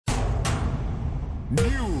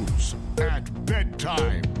News at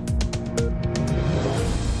bedtime.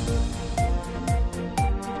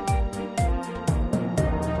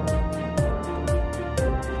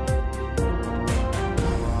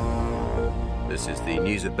 This is the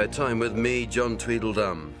News at Bedtime with me, John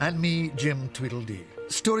Tweedledum. And me, Jim Tweedledee.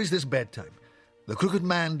 Stories this bedtime. The crooked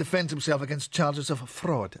man defends himself against charges of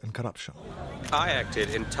fraud and corruption. I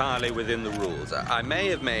acted entirely within the rules. I may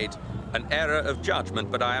have made an error of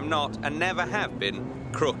judgment, but I am not, and never have been,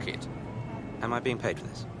 crooked. Am I being paid for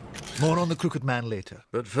this? More on the crooked man later.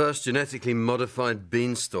 But first, genetically modified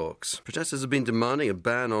beanstalks. Protesters have been demanding a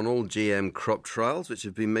ban on all GM crop trials, which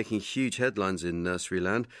have been making huge headlines in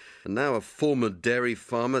nurseryland. And now a former dairy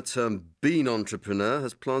farmer turned bean entrepreneur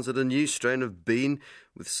has planted a new strain of bean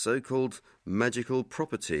with so-called magical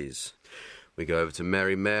properties. We go over to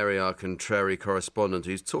Mary, our contrary correspondent,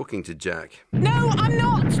 who's talking to Jack. No, I'm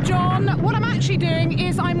not, John. What I'm actually doing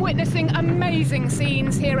is I'm witnessing amazing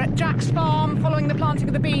scenes here at Jack's farm following the planting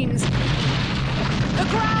of the beans. The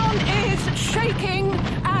ground is shaking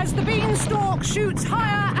as the beanstalk shoots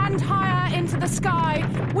higher and higher into the sky.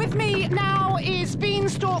 With me now is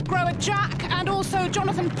beanstalk grower Jack and also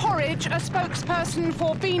Jonathan Porridge, a spokesperson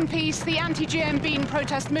for Beanpeace, the anti-GM bean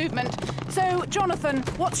protest movement. So, Jonathan,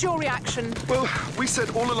 what's your reaction? Well, we said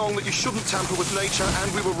all along that you shouldn't tamper with nature,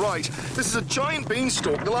 and we were right. This is a giant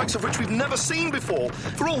beanstalk, the likes of which we've never seen before.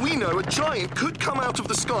 For all we know, a giant could come out of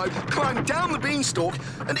the sky, climb down the beanstalk,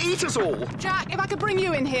 and eat us all. Jack, if I could bring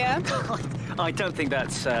you in here. I don't think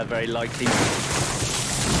that's very likely.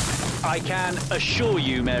 I can assure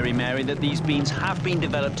you, Mary, that these beans have been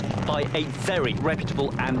developed by a very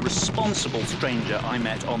reputable and responsible stranger I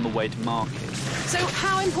met on the way to market. So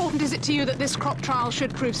how important is it to you that this crop trial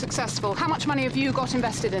should prove successful? How much money have you got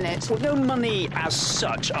invested in it? Well, no money as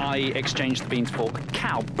such. I exchanged the beans for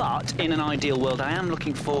cacao, but in an ideal world I am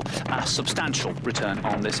looking for a substantial return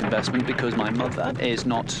on this investment because my mother is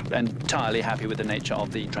not entirely happy with the nature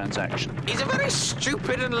of the transaction. He's a very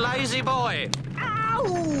stupid and lazy boy.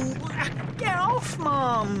 Ow! Get off,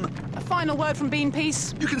 Mum! A final word from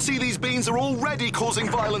Beanpeace. You can see these beans are already causing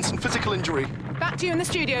violence and physical injury. Back to you in the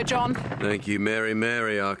studio, John. Thank you,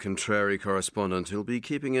 Mary, our contrary correspondent, who'll be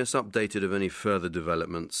keeping us updated of any further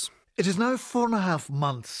developments. It is now 4.5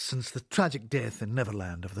 months since the tragic death in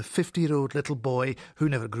Neverland of the 50-year-old little boy who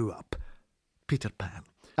never grew up, Peter Pan.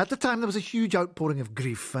 At the time, there was a huge outpouring of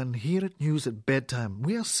grief, and here at News at Bedtime,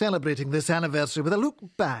 we are celebrating this anniversary with a look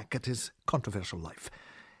back at his controversial life.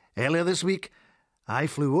 Earlier this week, I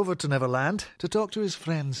flew over to Neverland to talk to his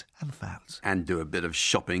friends and fans. And do a bit of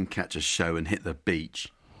shopping, catch a show and hit the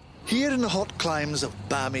beach. Here in the hot climes of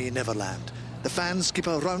balmy Neverland, the fans keep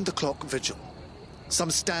a round-the-clock vigil.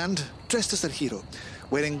 Some stand dressed as their hero,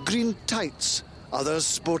 wearing green tights, others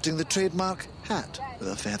sporting the trademark hat with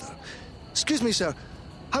a feather. Excuse me, sir,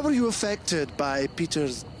 how were you affected by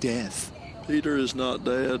Peter's death? Peter is not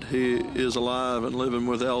dead. He is alive and living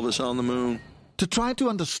with Elvis on the moon. To try to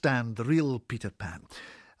understand the real Peter Pan,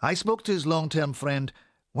 I spoke to his long-term friend,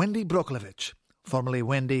 Wendy Broklovich, formerly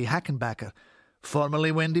Wendy Hackenbacker,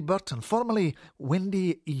 formerly Wendy Burton, formerly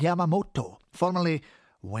Wendy Yamamoto, formerly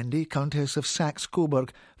Wendy Countess of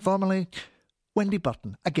Saxe-Coburg, formerly Wendy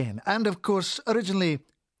Burton again, and of course, originally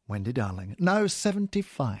Wendy Darling, now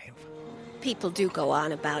 75. People do go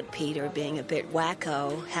on about Peter being a bit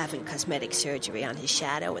wacko, having cosmetic surgery on his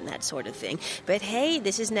shadow and that sort of thing. But hey,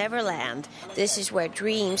 this is Neverland. This is where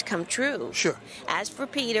dreams come true. Sure. As for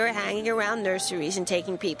Peter hanging around nurseries and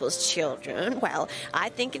taking people's children, well, I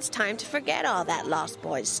think it's time to forget all that Lost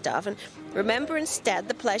Boys stuff and remember instead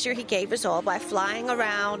the pleasure he gave us all by flying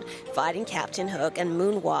around, fighting Captain Hook, and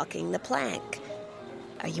moonwalking the plank.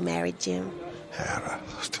 Are you married, Jim?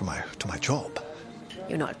 To my job.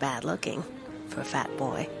 You're not bad looking for a fat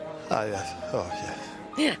boy.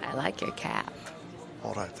 Yeah. I like your cap.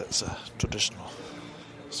 All right, that's a traditional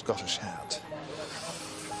Scottish hat.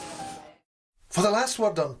 For the last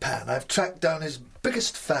word on Pan, I've tracked down his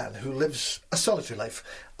biggest fan who lives a solitary life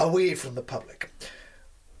away from the public.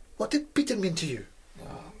 What did Peter mean to you?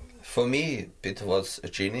 For me, Peter was a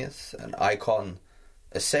genius, an icon,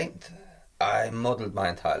 a saint. I modelled my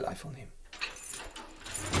entire life on him.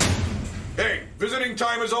 Hey, visiting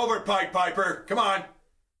time is over, Pied Piper. Come on.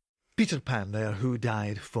 Peter Pan there, who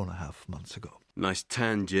died 4.5 months ago. Nice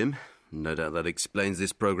tan, Jim. No doubt that explains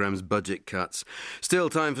this programme's budget cuts. Still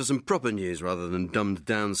time for some proper news rather than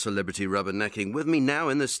dumbed-down celebrity rubbernecking. With me now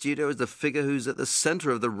in the studio is the figure who's at the centre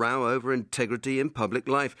of the row over integrity in public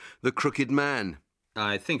life, the crooked man.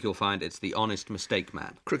 I think you'll find it's the honest mistake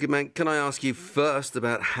man. Crooked Man, can I ask you first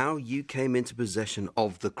about how you came into possession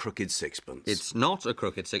of the crooked sixpence? It's not a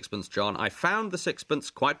crooked sixpence, John. I found the sixpence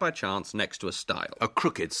quite by chance next to a stile. A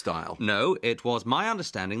crooked stile? No, it was my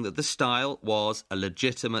understanding that the stile was a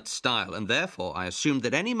legitimate stile, and therefore I assumed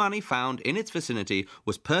that any money found in its vicinity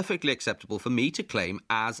was perfectly acceptable for me to claim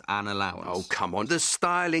as an allowance. Oh, come on. The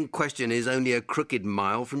stile in question is only a crooked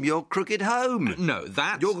mile from your crooked home. No,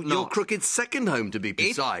 that's your crooked second home, to be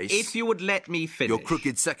precise. If you would let me finish. Your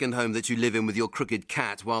crooked second home that you live in with your crooked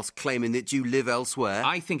cat whilst claiming that you live elsewhere.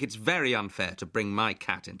 I think it's very unfair to bring my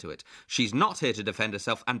cat into it. She's not here to defend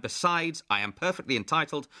herself, and besides, I am perfectly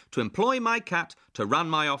entitled to employ my cat to run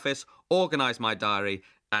my office, organise my diary,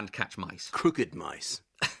 and catch mice. Crooked mice?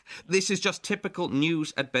 This is just typical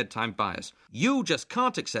news at bedtime bias. You just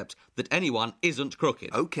can't accept that anyone isn't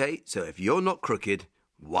crooked. OK, so if you're not crooked,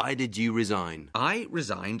 why did you resign? I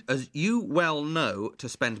resigned, as you well know, to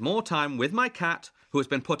spend more time with my cat, who has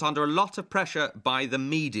been put under a lot of pressure by the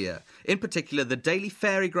media. In particular, the Daily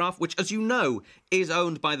Fairygraph, which, as you know, is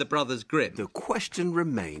owned by the Brothers Grimm. The question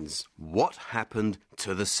remains, what happened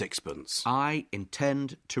to the sixpence? I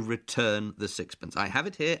intend to return the sixpence. I have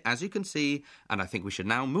it here, as you can see, and I think we should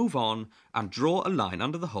now move on and draw a line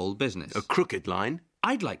under the whole business. A crooked line?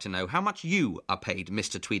 I'd like to know how much you are paid,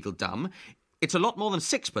 Mr. Tweedledum. It's a lot more than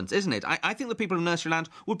sixpence, isn't it? I think the people of Nurseryland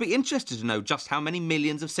would be interested to know just how many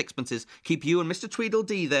millions of sixpences keep you and Mr.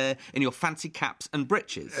 Tweedledee there in your fancy caps and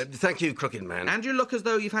breeches. Thank you, Crooked Man. And you look as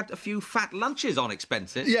though you've had a few fat lunches on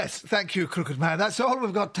expenses. Yes, thank you, Crooked Man. That's all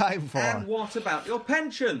we've got time for. And what about your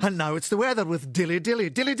pension? And now it's the weather with Dilly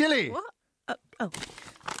Dilly. Dilly Dilly! What?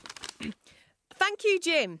 Thank you,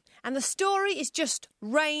 Jim. And the story is just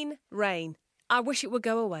rain, rain. I wish it would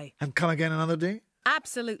go away. And come again another day?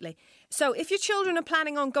 Absolutely. So if your children are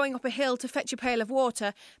planning on going up a hill to fetch a pail of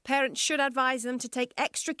water, parents should advise them to take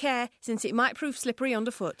extra care since it might prove slippery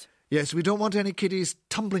underfoot. Yes, we don't want any kiddies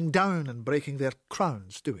tumbling down and breaking their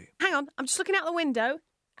crowns, do we? Hang on, I'm just looking out the window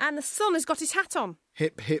and the sun has got his hat on.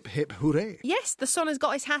 Hip, hip, hip, hooray. Yes, the sun has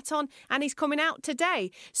got his hat on and he's coming out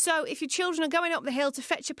today. So if your children are going up the hill to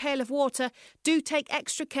fetch a pail of water, do take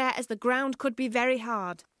extra care as the ground could be very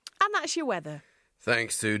hard. And that's your weather.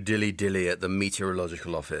 Thanks to Dilly Dilly at the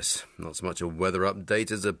Meteorological Office. Not so much a weather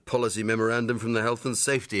update as a policy memorandum from the Health and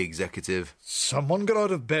Safety Executive. Someone got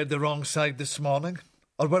out of bed the wrong side this morning.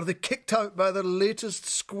 Or were they kicked out by their latest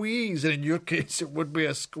squeeze? And in your case, it would be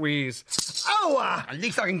a squeeze. Ow! At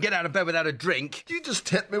least I can get out of bed without a drink. You just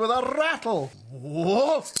hit me with a rattle.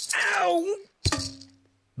 Whoa! Ow!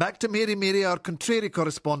 Back to Mary, our contrary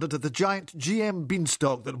correspondent at the giant GM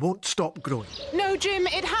beanstalk that won't stop growing. No, Jim,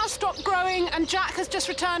 it has stopped growing and Jack has just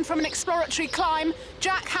returned from an exploratory climb.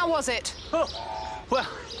 Jack, how was it? Oh, well,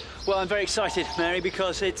 I'm very excited, Mary,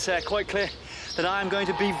 because it's quite clear that I'm going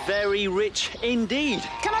to be very rich indeed.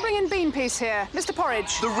 Can I bring in Bean Piece here? Mr.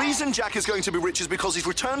 Porridge. The reason Jack is going to be rich is because he's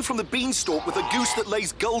returned from the beanstalk with a goose that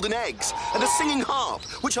lays golden eggs and a singing harp,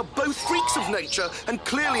 which are both freaks of nature and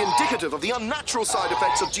clearly indicative of the unnatural side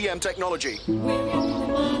effects of GM technology.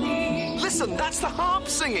 Listen, that's the harp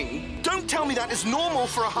singing. Don't tell me that is normal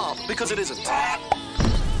for a harp, because it isn't.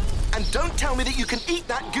 And don't tell me that you can eat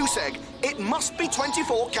that goose egg. It must be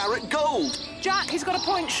 24-karat gold. Jack, he's got a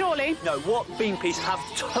point, surely. No, what Bean Piece have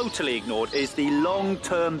totally ignored is the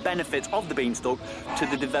long-term benefits of the beanstalk to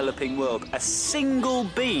the developing world. A single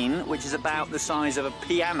bean, which is about the size of a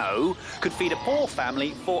piano, could feed a poor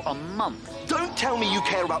family for a month. Don't tell me you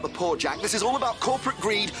care about the poor, Jack. This is all about corporate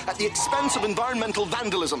greed at the expense of environmental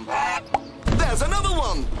vandalism. There's another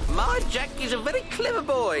one! My Jack is a very clever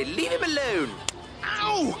boy. Leave him alone.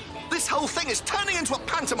 Ow! This whole thing is turning into a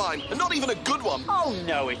pantomime, and not even a good one. Oh,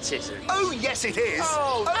 no, it isn't. Oh, yes, it is.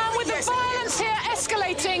 And with yes, the violence here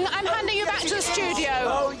escalating, I'm handing you back to the studio.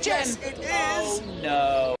 Oh, Jim. yes, it is. Oh,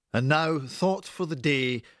 no. And now, thought for the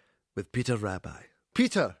day with Peter Rabbi.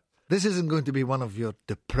 Peter, this isn't going to be one of your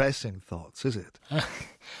depressing thoughts, is it?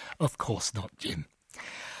 Of course not, Jim.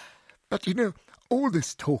 But, you know, all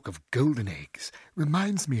this talk of golden eggs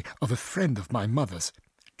reminds me of a friend of my mother's,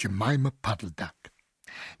 Jemima Puddle Duck.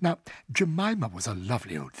 Now, Jemima was a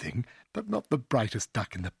lovely old thing, but not the brightest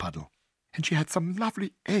duck in the puddle. And she had some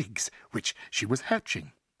lovely eggs, which she was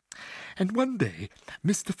hatching. And one day,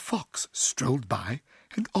 Mr. Fox strolled by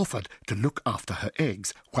and offered to look after her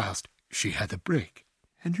eggs whilst she had a break.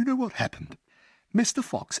 And you know what happened? Mr.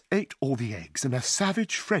 Fox ate all the eggs in a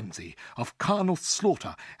savage frenzy of carnal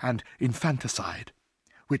slaughter and infanticide,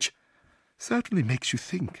 which certainly makes you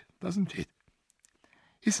think, doesn't it?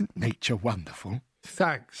 Isn't nature wonderful?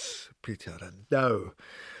 Thanks, Peter. And now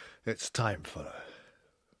it's time for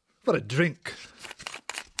a drink.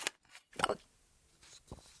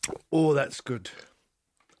 Oh, that's good.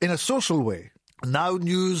 In a social way, now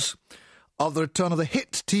news of the return of the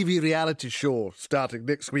hit TV reality show starting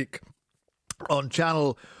next week on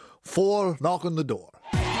Channel 4, Knock on the Door.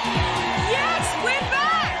 Yes, we're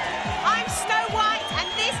back! I'm Snow White and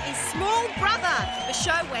this is Small Brother, the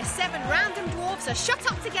show where 7 random dwarfs are shut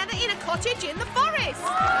up together in a cottage in the forest.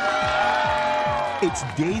 It's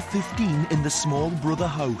day 15 in the Small Brother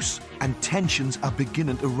house and tensions are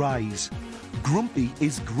beginning to rise. Grumpy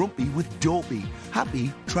is grumpy with Dopey.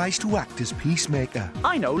 Happy tries to act as peacemaker.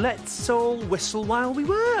 I know, let's all whistle while we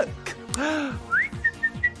work. I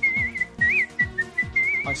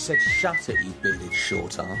said shut it, you bearded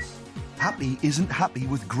short ass. Happy isn't happy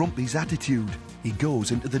with Grumpy's attitude. He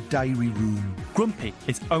goes into the diary room. Grumpy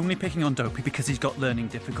is only picking on Dopey because he's got learning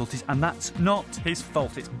difficulties, and that's not his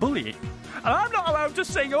fault, it's bullying. And I'm not allowed to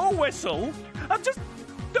sing or whistle. I just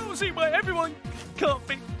don't see why everyone can't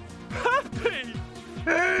be happy.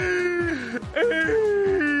 So,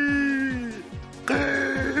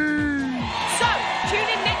 tune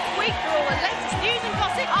in next week for all the latest news and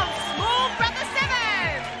gossip on Small Brother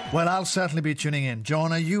 7. Well, I'll certainly be tuning in.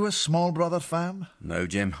 John, are you a Small Brother fan? No,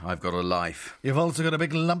 Jim, I've got a life. You've also got a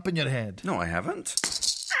big lump in your head. No, I haven't.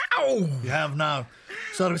 Ow! You have now.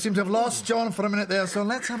 Sorry, we seem to have lost John for a minute there, so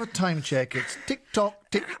let's have a time check. It's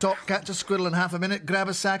tick-tock, catch a squirrel in half a minute, grab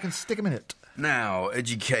a sack and stick him in it. Now,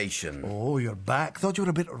 education. Oh, you're back. Thought you were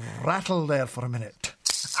a bit rattled there for a minute.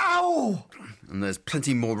 Ow! And there's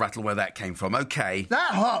plenty more rattle where that came from, OK?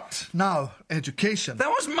 That hurt. Now, education. That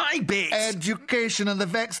was my bit! Education and the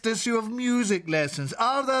vexed issue of music lessons.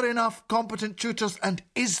 Are there enough competent tutors and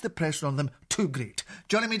is the pressure on them too great?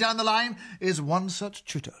 Joining me down the line is one such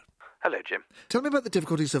tutor. Hello, Jim. Tell me about the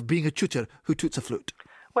difficulties of being a tutor who toots a flute.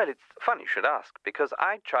 Well, it's funny you should ask, because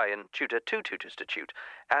I try and tutor 2 tutors to toot,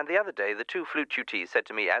 and the other day the 2 flute tutees said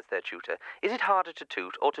to me as their tutor, is it harder to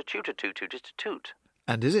toot or to tutor 2 tutors to toot?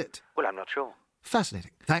 And is it? Well, I'm not sure.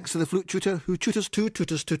 Fascinating. Thanks to the flute tutor who tutors 2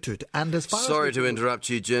 tutors to toot. And as far Sorry to interrupt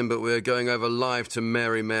you, Jim, but we're going over live to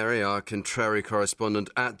Mary Mary, our contrary correspondent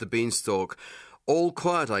at the Beanstalk. All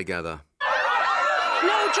quiet, I gather.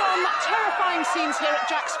 No, John, terrifying scenes here at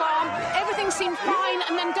Jack's farm. Everything seemed fine,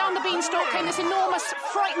 and then down the beanstalk came this enormous,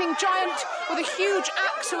 frightening giant with a huge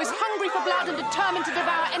axe who is hungry for blood and determined to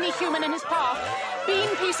devour any human in his path. Bean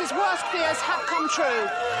Piece's worst fears have come true.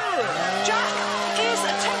 Jack is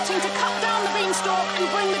attempting to cut down the beanstalk and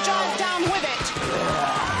bring the giant down with it.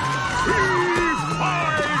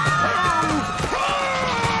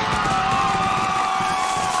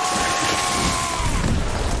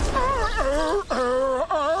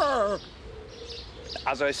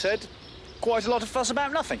 As I said, quite a lot of fuss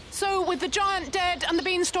about nothing. So, with the giant dead and the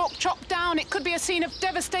beanstalk chopped down, it could be a scene of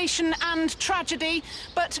devastation and tragedy.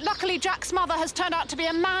 But luckily, Jack's mother has turned out to be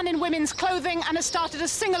a man in women's clothing and has started a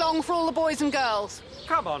sing-along for all the boys and girls.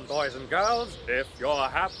 Come on, boys and girls. If you're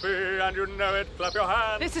happy and you know it, clap your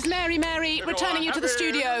hands. This is Mary Mary, returning you to the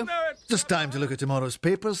studio. Just time to look at tomorrow's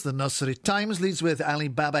papers. The Nursery Times leads with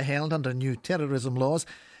Alibaba held under new terrorism laws.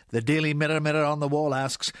 The Daily Mirror on the wall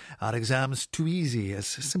asks, are exams too easy? As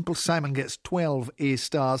Simple Simon gets 12 A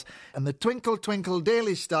stars. And the Twinkle Twinkle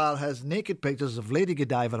Daily Star has naked pictures of Lady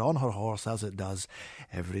Godiva on her horse, as it does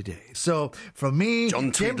every day. So, from me...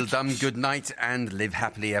 John Tweedledum, good night and live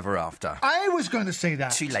happily ever after. I was going to say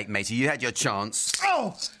that. Too late, matey. You had your chance.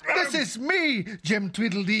 Oh, this is me, Jim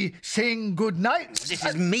Tweedledee, saying good night. This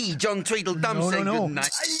is me, John Tweedledum, saying good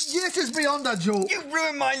night. This is beyond a joke. You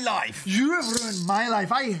ruined my life. You have ruined my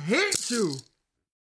life. I hate you.